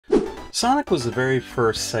Sonic was the very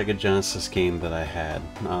first Sega Genesis game that I had.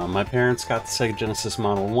 My parents got the Sega Genesis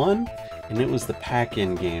Model 1, and it was the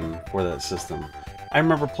pack-in game for that system. I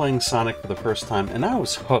remember playing Sonic for the first time, and I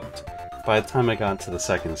was hooked by the time I got to the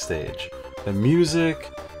second stage. The music,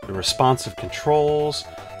 the responsive controls,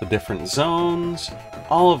 the different zones,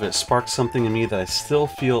 all of it sparked something in me that I still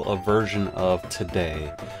feel a version of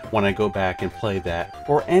today when I go back and play that,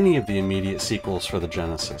 or any of the immediate sequels for the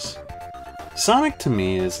Genesis. Sonic to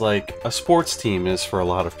me is like a sports team is for a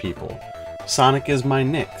lot of people. Sonic is my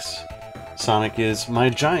Knicks. Sonic is my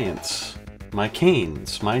Giants, my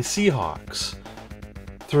Canes, my Seahawks.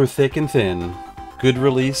 Through thick and thin, good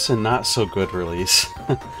release and not so good release.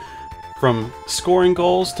 From scoring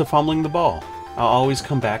goals to fumbling the ball, I'll always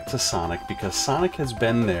come back to Sonic because Sonic has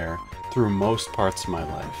been there through most parts of my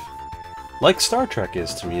life. Like Star Trek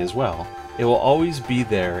is to me as well, it will always be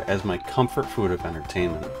there as my comfort food of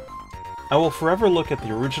entertainment. I will forever look at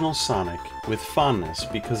the original Sonic with fondness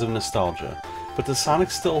because of nostalgia, but does Sonic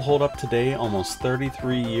still hold up today almost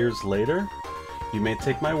 33 years later? You may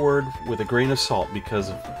take my word with a grain of salt because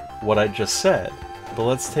of what I just said, but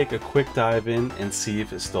let's take a quick dive in and see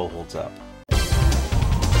if it still holds up.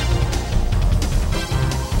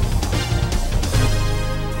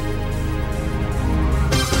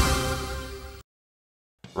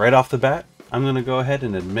 Right off the bat, I'm going to go ahead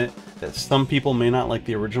and admit that some people may not like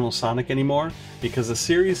the original Sonic anymore because the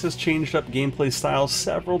series has changed up gameplay styles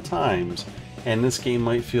several times, and this game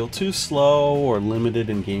might feel too slow or limited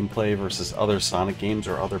in gameplay versus other Sonic games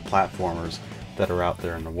or other platformers that are out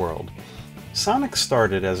there in the world. Sonic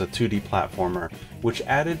started as a 2D platformer, which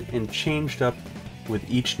added and changed up with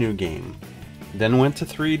each new game, then went to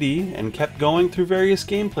 3D and kept going through various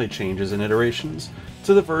gameplay changes and iterations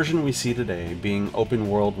to the version we see today being open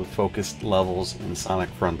world with focused levels in Sonic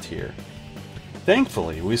Frontier.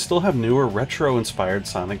 Thankfully, we still have newer retro-inspired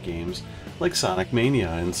Sonic games like Sonic Mania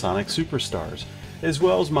and Sonic Superstars, as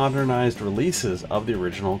well as modernized releases of the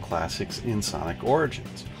original classics in Sonic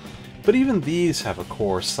Origins. But even these have a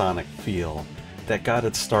core Sonic feel that got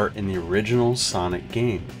its start in the original Sonic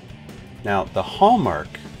game. Now, the hallmark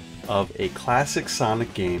of a classic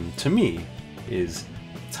Sonic game to me is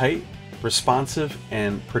tight, responsive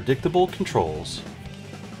and predictable controls,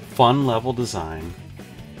 fun level design,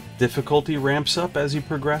 difficulty ramps up as you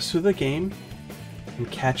progress through the game,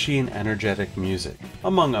 and catchy and energetic music,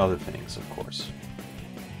 among other things, of course.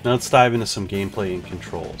 Now let's dive into some gameplay and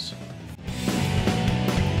controls.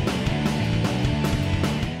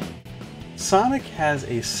 Sonic has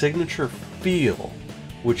a signature feel,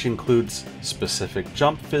 which includes specific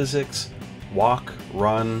jump physics, walk,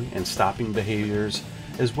 run, and stopping behaviors,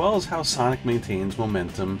 as well as how Sonic maintains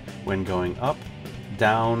momentum when going up,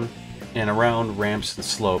 down, and around ramps and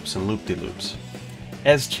slopes and loop-de-loops.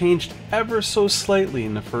 As changed ever so slightly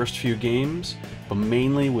in the first few games, but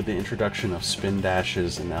mainly with the introduction of spin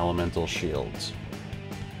dashes and elemental shields.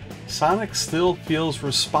 Sonic still feels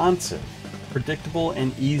responsive, predictable,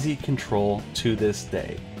 and easy control to this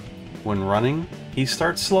day. When running, he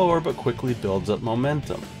starts slower but quickly builds up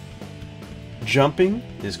momentum. Jumping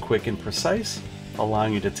is quick and precise,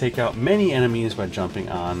 allowing you to take out many enemies by jumping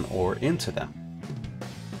on or into them.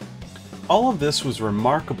 All of this was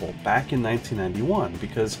remarkable back in 1991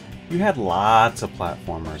 because you had lots of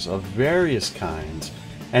platformers of various kinds,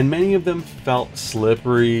 and many of them felt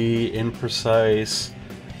slippery, imprecise,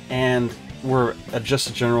 and were just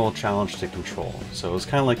a general challenge to control. So it was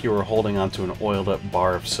kind of like you were holding onto an oiled up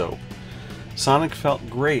bar of soap. Sonic felt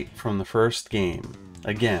great from the first game.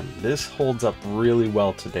 Again, this holds up really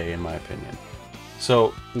well today in my opinion. So,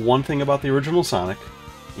 one thing about the original Sonic,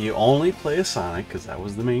 you only play as Sonic, because that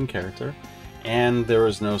was the main character, and there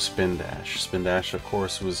was no Spin Dash. Spin Dash, of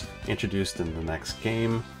course, was introduced in the next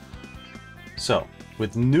game. So,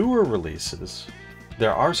 with newer releases,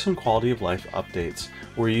 there are some quality of life updates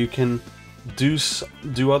where you can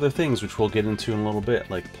do other things, which we'll get into in a little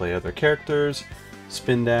bit, like play other characters,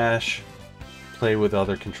 Spin Dash, play with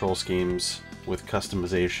other control schemes, with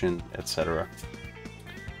customization, etc.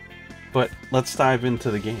 But let's dive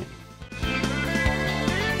into the game.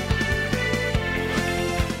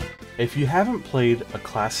 If you haven't played a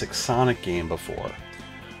classic Sonic game before,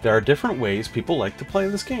 there are different ways people like to play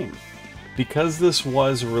this game. Because this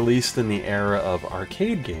was released in the era of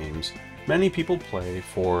arcade games, many people play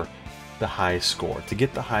for the high score, to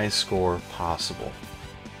get the highest score possible.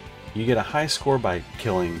 You get a high score by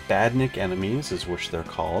killing badnik enemies, is which they're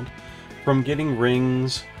called, from getting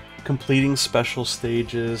rings, completing special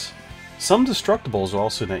stages. Some destructibles will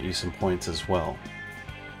also net you some points as well.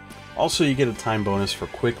 Also, you get a time bonus for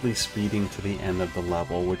quickly speeding to the end of the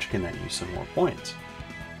level, which can net you some more points.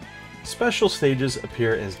 Special stages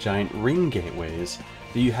appear as giant ring gateways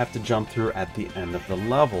that you have to jump through at the end of the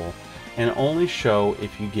level, and only show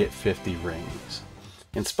if you get 50 rings.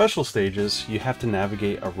 In special stages, you have to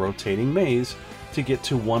navigate a rotating maze to get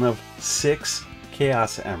to one of 6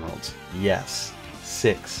 Chaos Emeralds. Yes,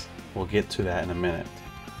 6. We'll get to that in a minute.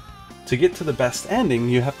 To get to the best ending,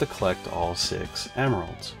 you have to collect all 6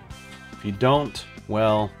 emeralds. If you don't,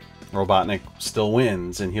 well, Robotnik still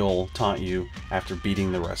wins, and he'll taunt you after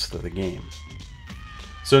beating the rest of the game.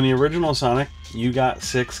 So in the original Sonic, you got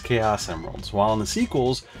 6 Chaos Emeralds, while in the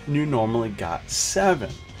sequels, you normally got 7,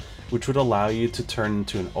 which would allow you to turn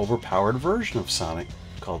into an overpowered version of Sonic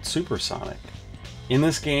called Super Sonic. In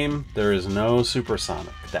this game, there is no Super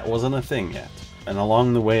Sonic. That wasn't a thing yet. And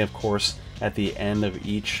along the way, of course, at the end of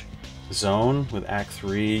each zone with Act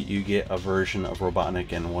 3, you get a version of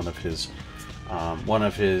Robotnik and one of his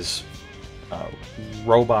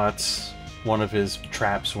robots, one of his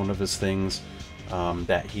traps, one of his things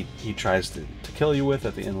that he tries to kill you with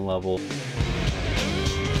at the end of the level.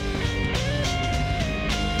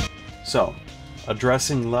 So,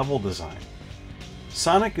 addressing level design.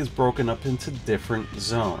 Sonic is broken up into different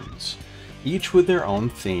zones, each with their own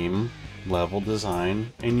theme, level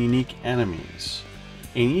design, and unique enemies.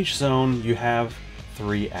 In each zone, you have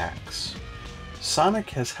 3 acts. Sonic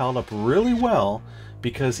has held up really well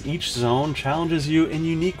because each zone challenges you in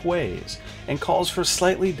unique ways and calls for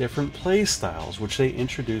slightly different play styles, which they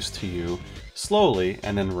introduce to you slowly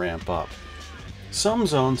and then ramp up. Some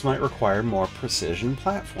zones might require more precision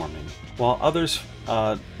platforming, while others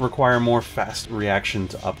require more fast reaction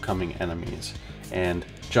to upcoming enemies and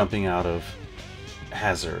jumping out of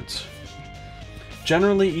hazards.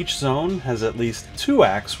 Generally, each zone has at least 2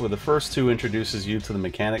 acts, where the first 2 introduces you to the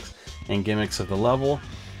mechanics and gimmicks of the level.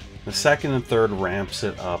 The second and third ramps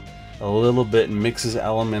it up a little bit and mixes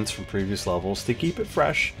elements from previous levels to keep it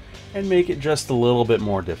fresh and make it just a little bit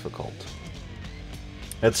more difficult.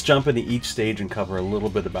 Let's jump into each stage and cover a little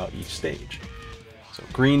bit about each stage. So,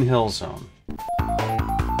 Green Hill Zone.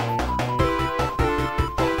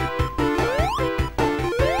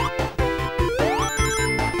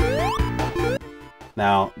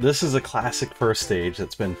 Now, this is a classic first stage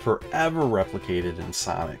that's been forever replicated in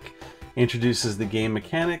Sonic. Introduces the game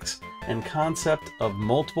mechanics and concept of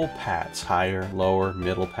multiple paths, higher, lower,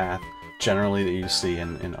 middle path, generally that you see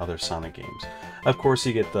in other Sonic games. Of course,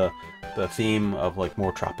 you get the theme of like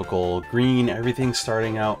more tropical, green, everything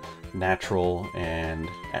starting out natural and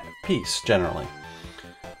at peace, generally.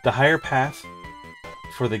 The higher path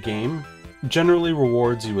for the game generally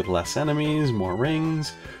rewards you with less enemies, more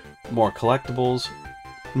rings, more collectibles.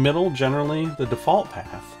 Middle, generally the default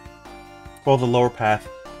path, while the lower path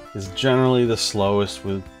is generally the slowest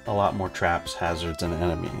with a lot more traps, hazards, and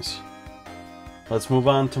enemies. Let's move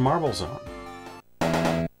on to Marble Zone.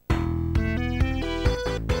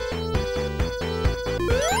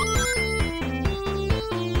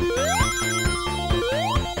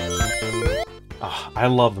 Oh, I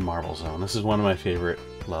love the Marble Zone. This is one of my favorite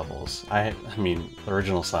levels. I mean, the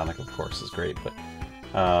original Sonic, of course, is great, but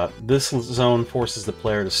this zone forces the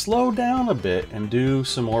player to slow down a bit and do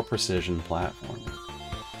some more precision platforming.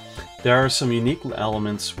 There are some unique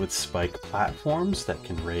elements with spike platforms that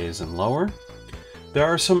can raise and lower. There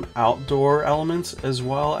are some outdoor elements as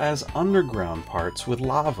well as underground parts with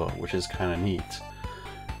lava, which is kind of neat.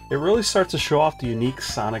 It really starts to show off the unique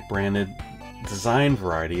Sonic branded design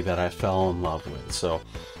variety that I fell in love with. So,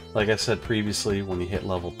 like I said previously, when you hit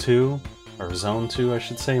level 2, or zone 2 I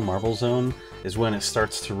should say, Marble Zone, is when it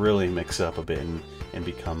starts to really mix up a bit and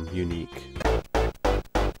become unique.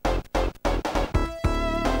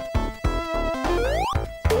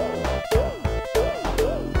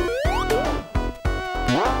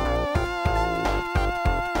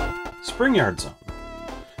 Springyard Zone.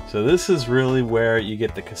 So this is really where you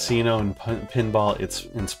get the casino and pinball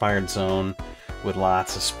inspired zone with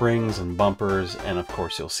lots of springs and bumpers, and of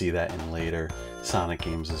course you'll see that in later Sonic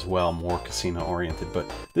games as well, more casino oriented,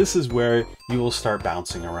 but this is where you will start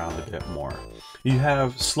bouncing around a bit more. You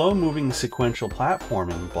have slow moving sequential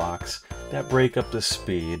platforming blocks that break up the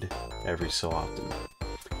speed every so often.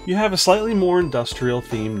 You have a slightly more industrial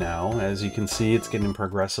theme now. As you can see, it's getting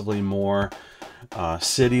progressively more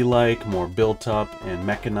city-like, more built up and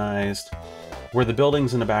mechanized, where the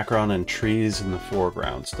buildings in the background and trees in the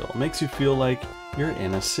foreground still. It makes you feel like you're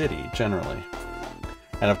in a city, generally.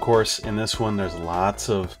 And of course, in this one, there's lots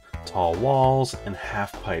of tall walls and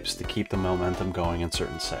half pipes to keep the momentum going in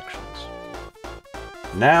certain sections.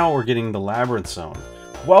 Now we're getting the Labyrinth Zone.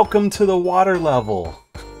 Welcome to the water level!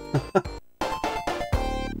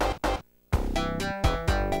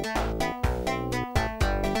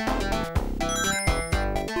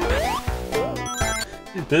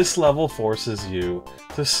 This level forces you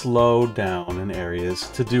to slow down in areas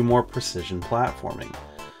to do more precision platforming.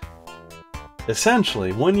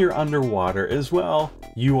 Essentially, when you're underwater as well,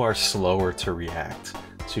 you are slower to react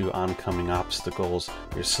to oncoming obstacles.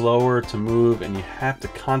 You're slower to move, and you have to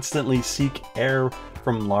constantly seek air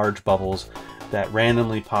from large bubbles that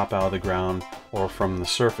randomly pop out of the ground, or from the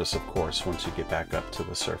surface, of course, once you get back up to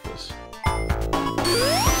the surface.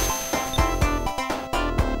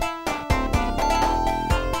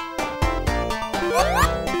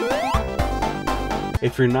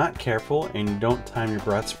 If you're not careful and you don't time your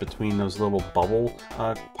breaths between those little bubble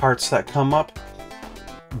parts that come up,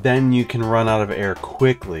 then you can run out of air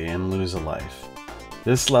quickly and lose a life.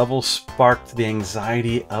 This level sparked the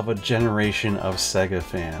anxiety of a generation of Sega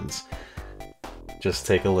fans. Just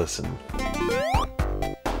take a listen.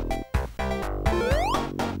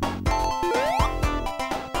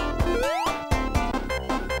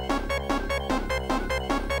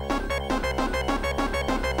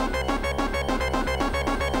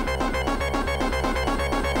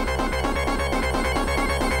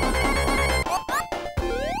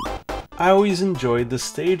 I always enjoyed the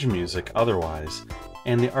stage music otherwise,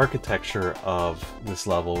 and the architecture of this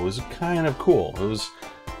level was kind of cool. It was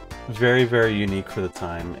very, very unique for the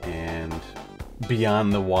time, and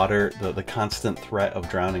beyond the water, the constant threat of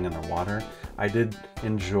drowning underwater, I did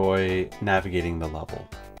enjoy navigating the level.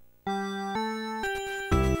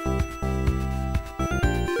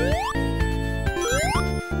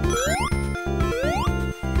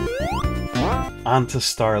 Onto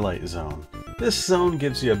Starlight Zone. This zone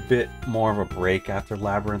gives you a bit more of a break after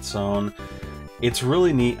Labyrinth Zone. It's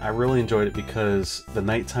really neat. I really enjoyed it because the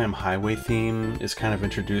nighttime highway theme is kind of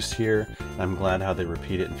introduced here, and I'm glad how they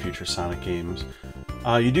repeat it in future Sonic games.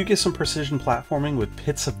 You do get some precision platforming with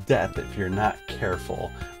pits of death if you're not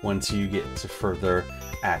careful once you get to further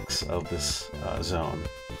acts of this zone.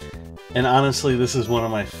 And honestly, this is one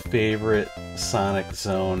of my favorite Sonic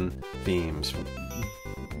Zone themes.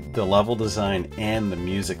 The level design and the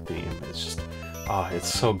music theme is just,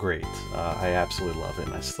 it's so great. I absolutely love it,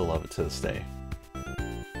 and I still love it to this day.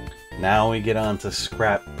 Now we get on to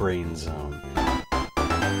Scrap Brain Zone.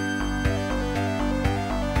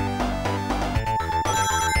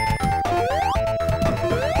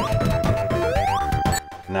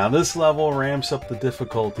 Now this level ramps up the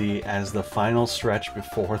difficulty as the final stretch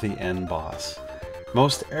before the end boss.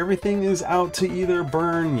 Most everything is out to either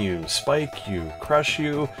burn you, spike you, crush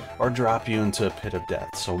you, or drop you into a pit of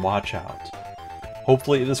death, so watch out.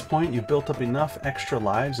 Hopefully at this point you've built up enough extra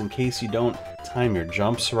lives in case you don't time your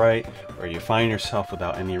jumps right, or you find yourself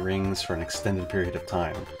without any rings for an extended period of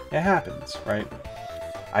time. It happens, right?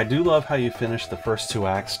 I do love how you finish the first two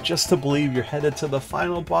acts just to believe you're headed to the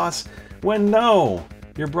final boss, when no!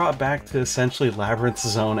 You're brought back to essentially Labyrinth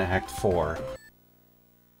Zone Act 4.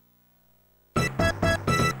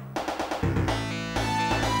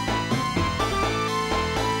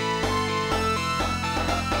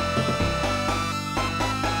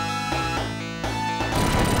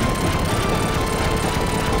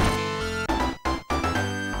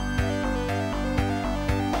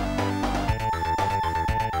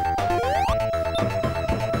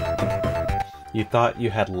 You thought you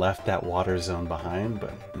had left that water zone behind,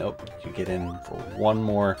 but nope, you get in for one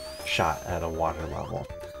more shot at a water level.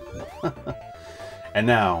 And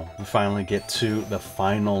now, we finally get to the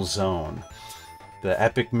final zone. The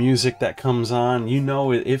epic music that comes on, you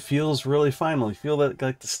know it feels really final. You feel that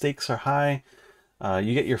like the stakes are high.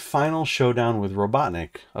 You get your final showdown with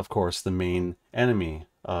Robotnik, of course, the main enemy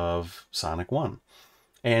of Sonic 1.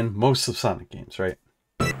 And most of Sonic games, right?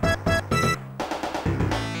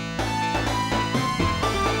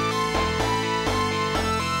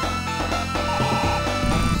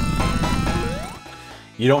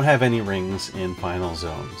 You don't have any rings in Final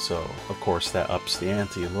Zone, so of course that ups the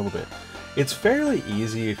ante a little bit. It's fairly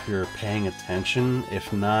easy if you're paying attention.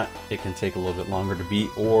 If not, it can take a little bit longer to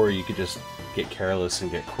beat, or you could just get careless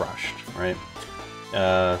and get crushed, right?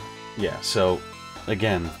 Yeah, so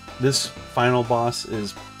again, this final boss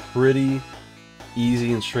is pretty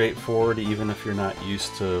easy and straightforward, even if you're not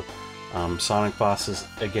used to Sonic bosses.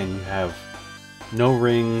 Again, you have no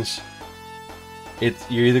rings.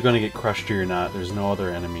 You're either going to get crushed or you're not. There's no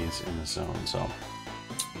other enemies in the zone, so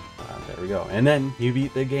there we go. And then you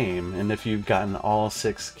beat the game, and if you've gotten all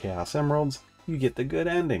 6 Chaos Emeralds, you get the good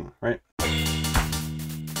ending, right?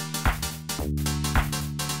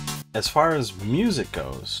 As far as music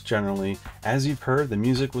goes, generally, as you've heard, the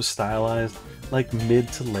music was stylized like mid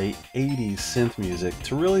to late 80s synth music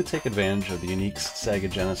to really take advantage of the unique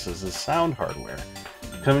Sega Genesis sound hardware.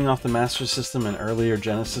 Coming off the Master System and earlier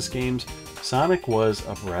Genesis games, Sonic was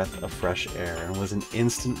a breath of fresh air and was an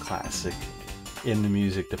instant classic in the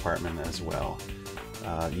music department as well.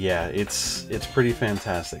 Yeah, it's pretty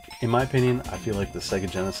fantastic. In my opinion, I feel like the Sega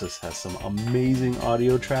Genesis has some amazing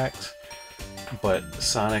audio tracks, but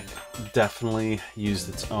Sonic definitely used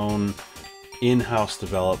its own in-house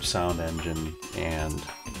developed sound engine and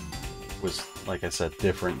was, like I said,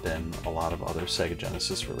 different than a lot of other Sega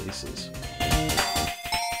Genesis releases.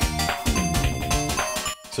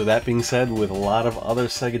 So that being said, with a lot of other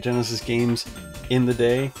Sega Genesis games in the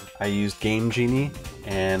day, I used Game Genie,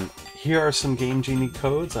 and here are some Game Genie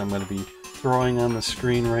codes I'm going to be throwing on the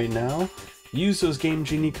screen right now. Use those Game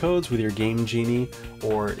Genie codes with your Game Genie,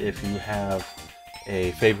 or if you have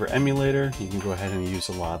a favorite emulator, you can go ahead and use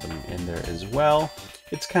a lot of them in there as well.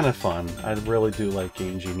 It's kind of fun. I really do like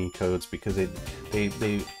Game Genie codes because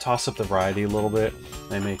they toss up the variety a little bit.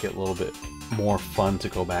 They make it a little bit more fun to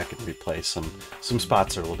go back and replay. Some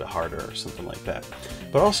spots are a little bit harder or something like that.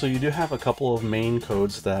 But also you do have a couple of main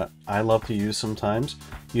codes that I love to use sometimes.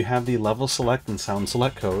 You have the level select and sound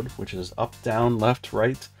select code, which is up, down, left,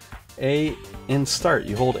 right, A, in start.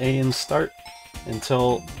 You hold A in start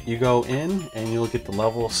until you go in and you'll get the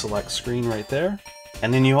level select screen right there.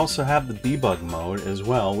 And then you also have the debug mode as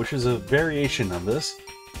well, which is a variation of this.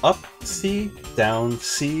 Up C, down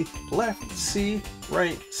C, left C,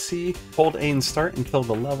 right C. Hold A and start until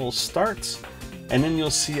the level starts, and then you'll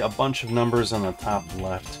see a bunch of numbers on the top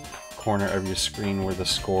left corner of your screen where the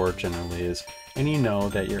score generally is, and you know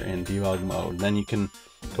that you're in debug mode. Then you can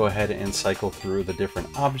go ahead and cycle through the different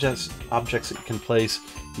objects that you can place.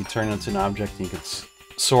 You turn into an object and you can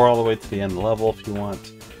soar all the way to the end of the level if you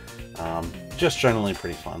want. Just generally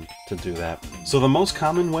pretty fun to do that. So the most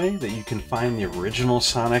common way that you can find the original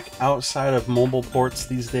Sonic outside of mobile ports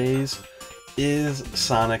these days is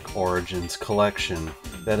Sonic Origins Collection,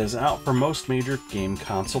 that is out for most major game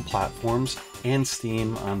console platforms and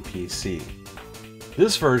Steam on PC.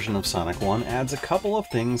 This version of Sonic 1 adds a couple of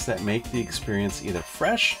things that make the experience either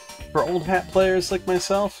fresh for old hat players like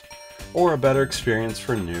myself, or a better experience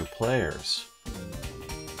for new players.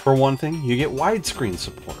 For one thing, you get widescreen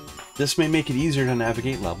support. This may make it easier to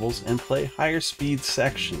navigate levels and play higher speed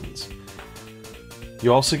sections.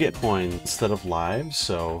 You also get points instead of lives,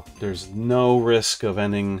 so there's no risk of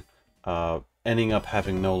ending up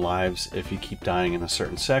having no lives if you keep dying in a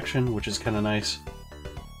certain section, which is kind of nice.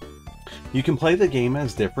 You can play the game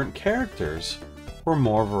as different characters for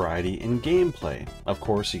more variety in gameplay. Of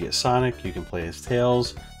course, you get Sonic, you can play as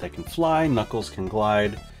Tails that can fly, Knuckles can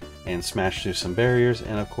glide and smash through some barriers,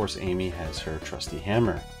 and of course Amy has her trusty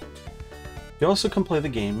hammer. You also can play the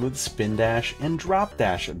game with spin dash and drop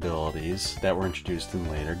dash abilities that were introduced in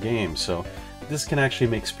later games, so this can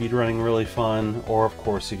actually make speedrunning really fun, or of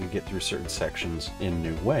course you can get through certain sections in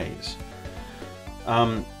new ways.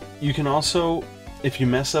 You can also, if you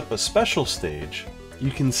mess up a special stage,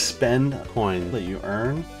 you can spend a coin that you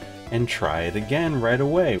earn and try it again right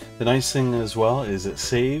away. The nice thing as well is it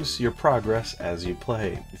saves your progress as you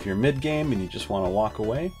play. If you're mid-game and you just want to walk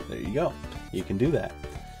away, there you go. You can do that.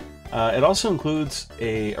 It also includes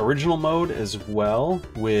a original mode as well,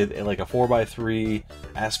 with like a 4:3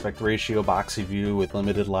 aspect ratio boxy view with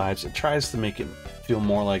limited lives. It tries to make it feel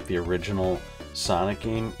more like the original Sonic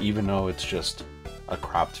game, even though it's just a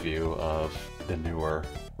cropped view of the newer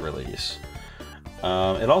release.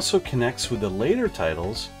 It also connects with the later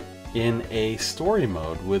titles in a story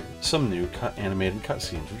mode with some new animated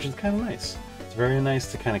cutscenes, which is kind of nice. It's very nice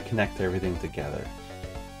to kind of connect everything together.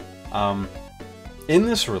 In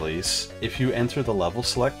this release, if you enter the level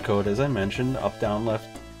select code, as I mentioned, up, down, left,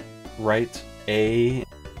 right, A,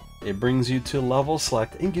 it brings you to level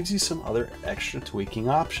select and gives you some other extra tweaking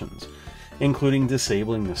options, including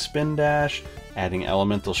disabling the spin dash, adding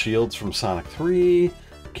elemental shields from Sonic 3,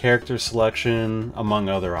 character selection, among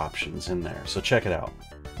other options in there, so check it out.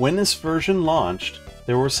 When this version launched,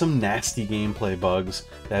 there were some nasty gameplay bugs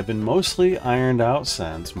that have been mostly ironed out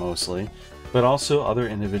since, but also other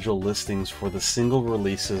individual listings for the single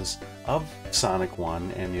releases of Sonic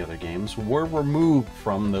 1 and the other games were removed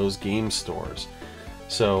from those game stores.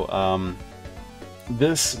 So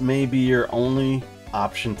this may be your only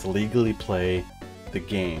option to legally play the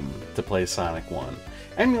game, to play Sonic 1.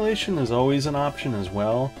 Emulation is always an option as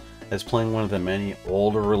well as playing one of the many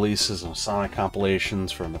older releases of Sonic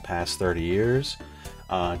compilations from the past 30 years.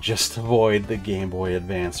 Just avoid the Game Boy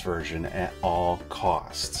Advance version at all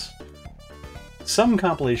costs. Some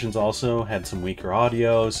compilations also had some weaker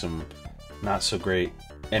audio, some not so great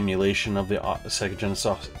emulation of the Sega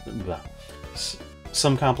Genesis.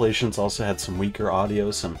 Some compilations also had some weaker audio,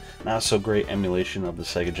 some not so great emulation of the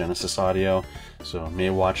Sega Genesis audio, so may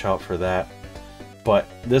watch out for that. But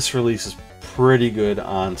this release is pretty good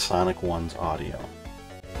on Sonic 1's audio.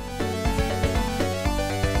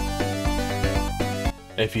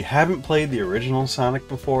 If you haven't played the original Sonic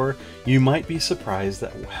before, you might be surprised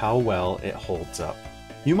at how well it holds up.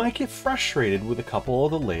 You might get frustrated with a couple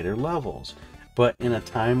of the later levels, but in a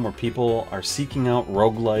time where people are seeking out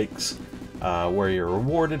roguelikes, where you're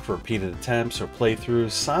rewarded for repeated attempts or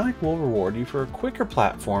playthroughs, Sonic will reward you for a quicker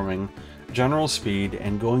platforming, general speed,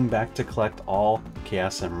 and going back to collect all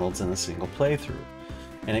Chaos Emeralds in a single playthrough.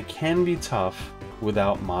 And it can be tough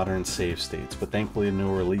without modern save states, but thankfully new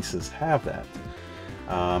releases have that.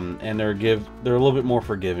 And they're a little bit more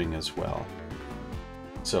forgiving as well.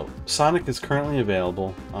 So Sonic is currently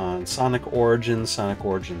available on Sonic Origins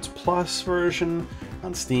Plus version,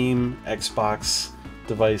 on Steam, Xbox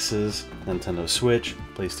devices, Nintendo Switch,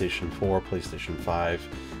 PlayStation 4, PlayStation 5.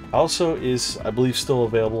 Also is, I believe, still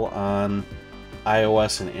available on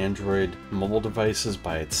iOS and Android mobile devices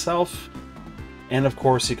by itself. And of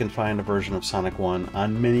course, you can find a version of Sonic 1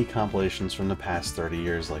 on many compilations from the past 30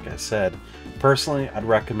 years, like I said. Personally, I'd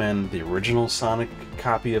recommend the original Sonic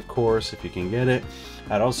copy, of course, if you can get it.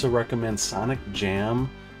 I'd also recommend Sonic Jam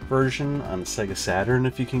version on the Sega Saturn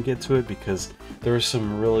if you can get to it, because there are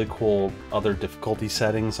some really cool other difficulty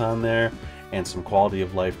settings on there and some quality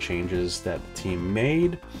of life changes that the team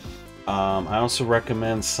made. I also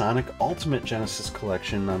recommend Sonic Ultimate Genesis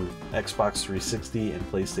Collection on Xbox 360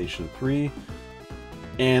 and PlayStation 3.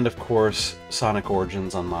 And of course, Sonic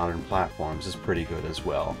Origins on modern platforms is pretty good as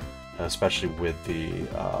well, especially with the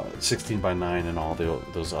 16:9 and all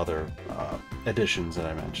those other additions that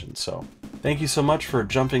I mentioned. So thank you so much for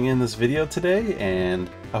jumping in this video today, and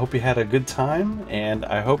I hope you had a good time, and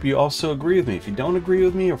I hope you also agree with me. If you don't agree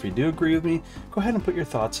with me, or if you do agree with me, go ahead and put your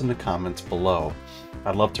thoughts in the comments below.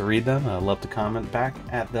 I'd love to read them, and I'd love to comment back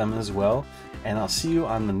at them as well, and I'll see you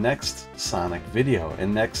on the next Sonic video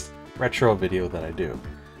and next retro video that I do.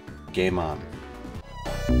 Game on.